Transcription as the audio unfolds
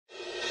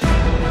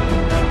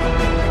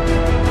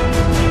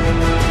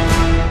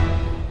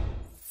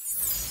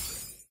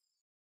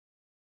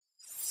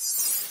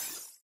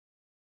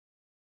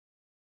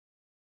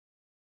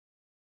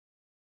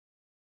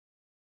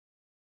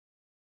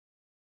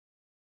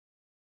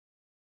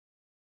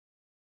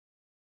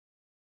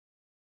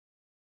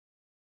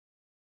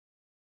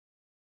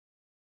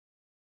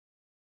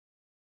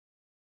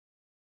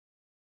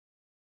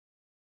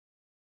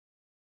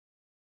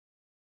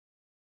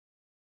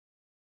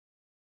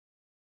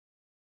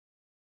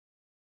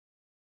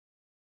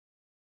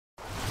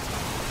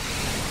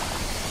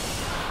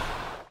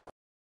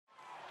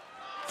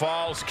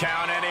Falls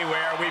count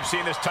anywhere. We've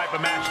seen this type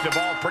of match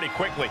devolve pretty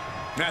quickly.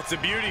 That's the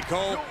beauty,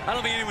 Cole. I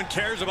don't think anyone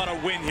cares about a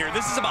win here.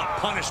 This is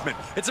about punishment.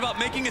 It's about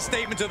making a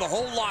statement to the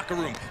whole locker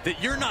room that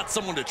you're not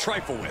someone to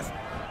trifle with.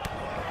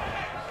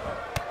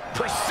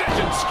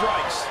 Precision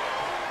strikes.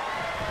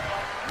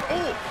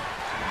 Oh,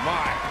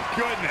 my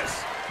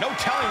goodness. No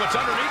telling what's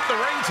underneath the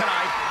ring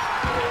tonight.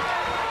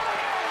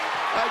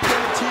 I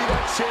guarantee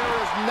that chair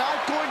is not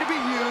going to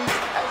be used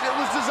as it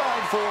was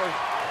designed for.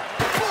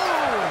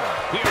 Boom!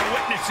 We are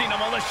witnessing a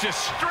malicious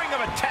string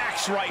of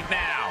attacks right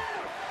now.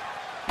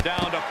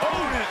 Down to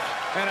opponent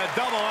and a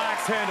double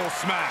axe handle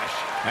smash.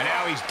 And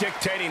now he's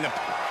dictating the...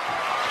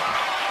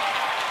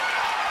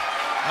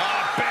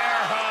 bear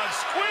hug,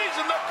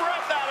 squeezing the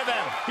breath out of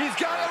them. He's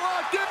got it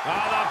locked in.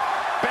 The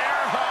bear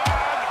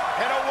hug,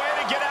 and a way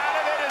to get out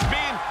of it is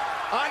being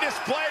on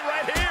display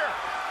right here.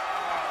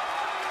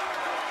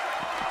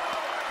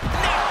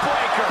 Neck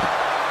breaker.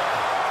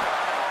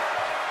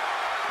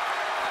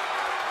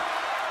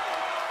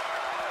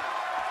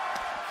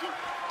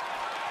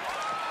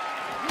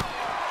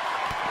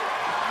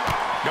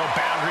 No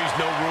boundaries,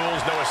 no rules,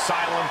 no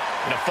asylum,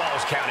 and a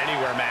Falls Count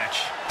Anywhere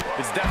match.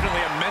 It's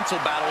definitely a mental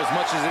battle as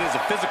much as it is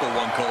a physical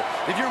one, Cole.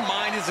 If your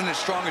mind isn't as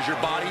strong as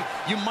your body,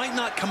 you might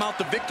not come out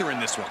the victor in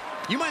this one.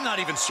 You might not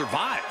even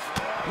survive.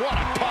 What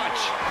a punch.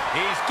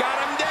 He's got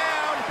him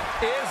down.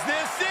 Is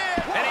this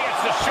it? And he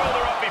gets the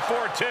shoulder up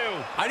before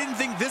two. I didn't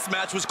think this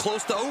match was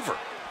close to over.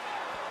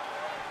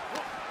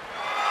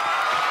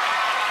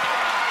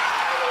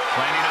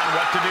 Planning on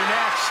what to do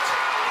next.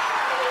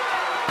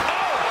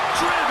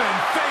 Driven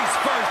face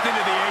first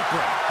into the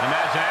apron.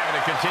 Imagine having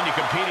to continue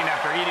competing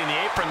after eating the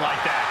apron like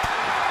that.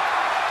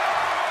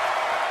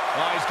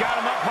 Oh, he's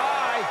got him up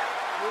high.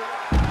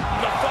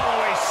 The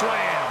fallaway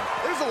slam.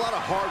 There's a lot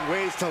of hard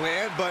ways to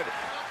land, but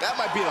that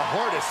might be the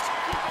hardest.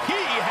 He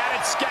had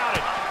it scouted.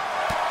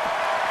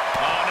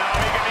 Oh, no,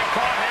 he can be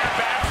caught here.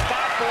 Bad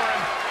spot for him.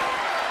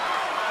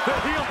 The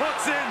heel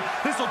hooks in.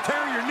 This will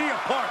tear your knee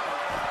apart.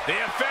 The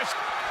official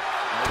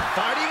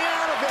Fighting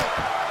out of it.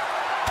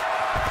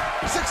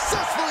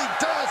 Successfully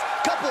does.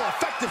 Couple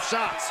effective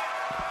shots.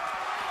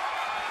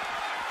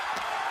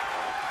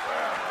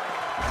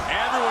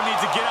 Everyone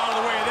needs to get out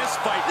of the way of this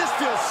fight. This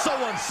feels so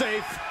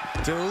unsafe.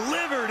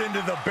 Delivered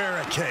into the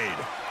barricade.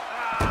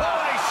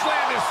 Oh, he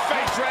slammed his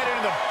face right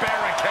into the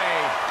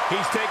barricade.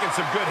 He's taking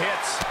some good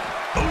hits.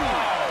 Oh,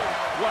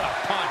 what a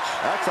punch.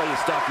 That's how you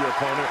stop your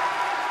opponent.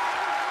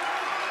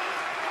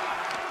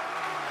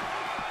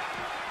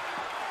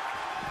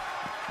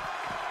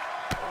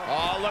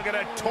 Oh, look at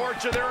it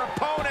torture their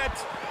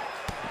opponent.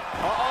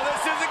 Uh-oh,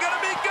 this isn't going to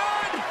be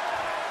good.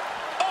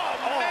 Oh,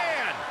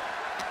 man.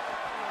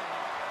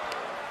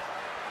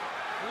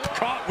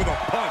 Caught with a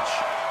punch.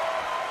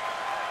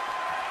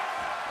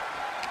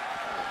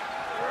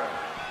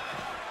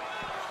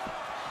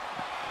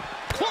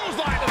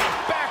 Clothesline to the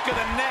back of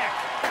the neck.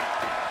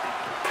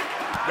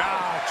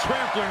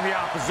 Trampling the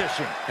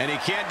opposition. And he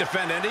can't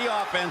defend any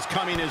offense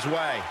coming his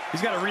way.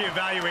 He's got to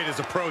reevaluate his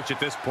approach at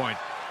this point.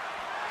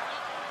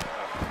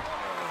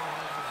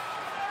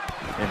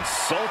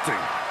 Insulting.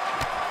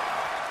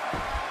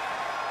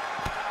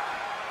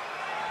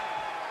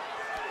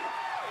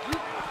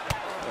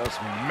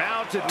 Just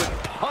mounted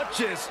with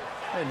punches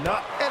and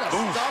a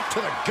stop to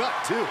the gut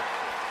too.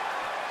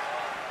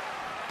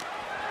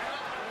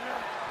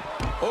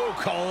 Oh,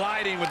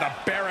 colliding with the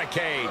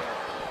barricade.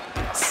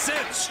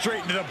 Sent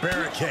straight into the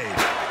barricade.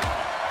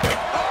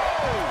 Oh!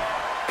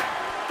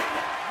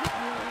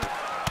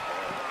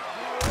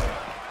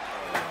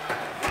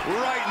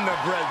 Right in the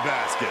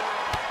breadbasket.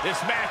 This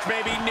match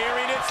may be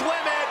nearing its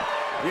limit.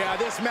 Yeah,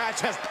 this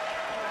match has...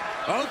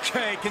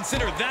 Okay,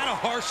 consider that a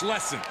harsh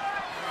lesson.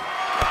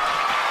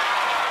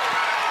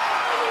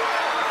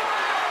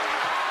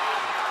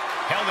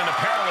 Held in a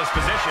perilous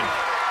position.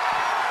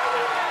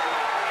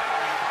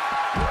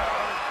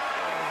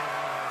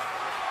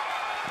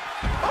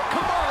 Oh,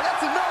 come on,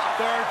 that's enough!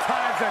 Third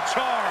time's a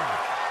charm.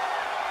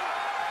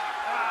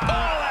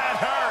 Oh, that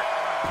hurt.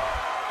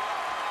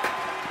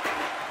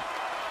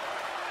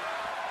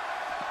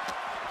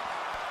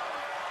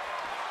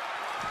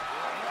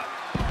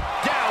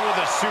 Down with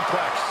a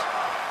suplex.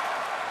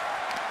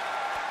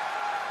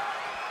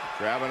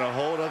 Grabbing a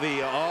hold of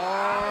the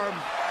arm.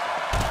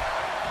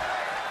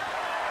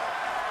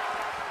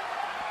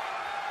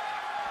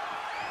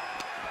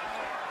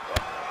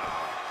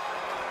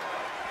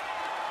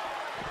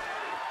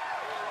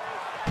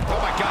 Oh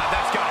my God,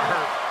 that's gotta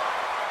hurt.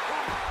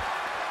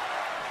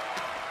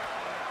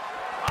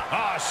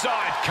 Oh,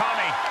 saw it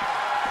coming.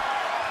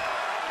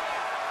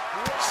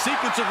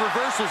 Sequence of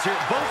reversals here.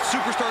 Both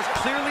superstars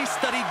clearly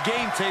studied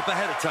game tape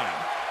ahead of time.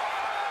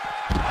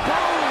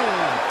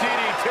 Boom!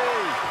 DDT.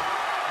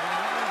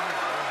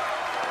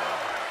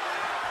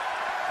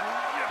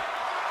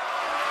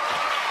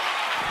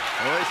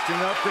 Hoisting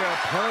up their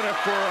opponent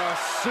for a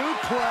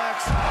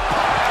suplex.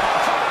 What?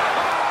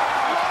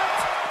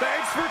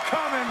 Thanks for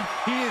coming.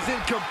 He is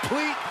in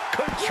complete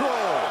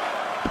control.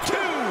 2.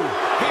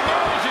 He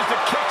manages to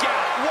kick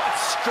out. What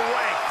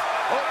strength.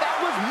 Oh, that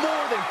was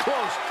more than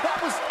close. That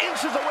was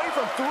inches away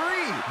from 3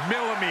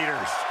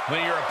 millimeters.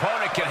 When your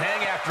opponent can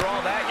hang after all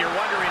that, you're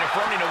wondering if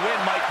running a win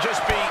might just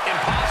be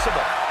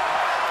impossible.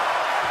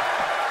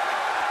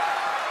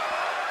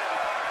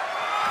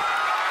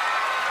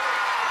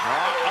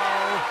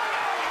 Uh-oh.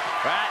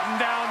 Batten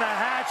down the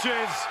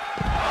hatches.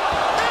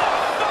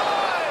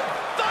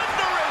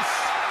 Thunderous!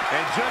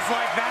 And just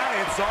like that,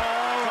 it's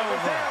all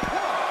over.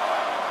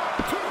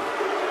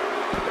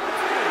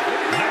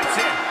 That's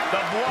it.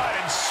 The blood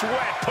and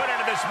sweat put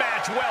into this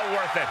match, well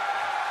worth it.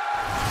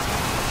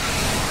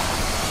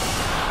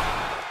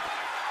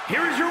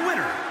 Here is your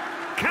winner,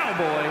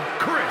 Cowboy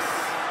Chris,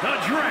 the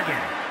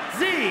Dragon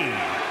Z.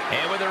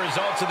 And with the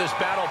results of this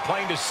battle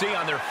plain to see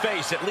on their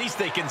face, at least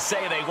they can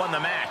say they won the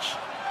match.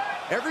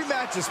 Every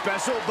match is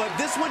special, but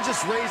this one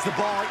just raised the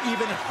bar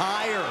even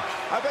higher.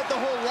 I bet the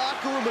whole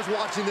locker room was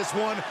watching this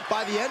one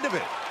by the end of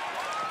it.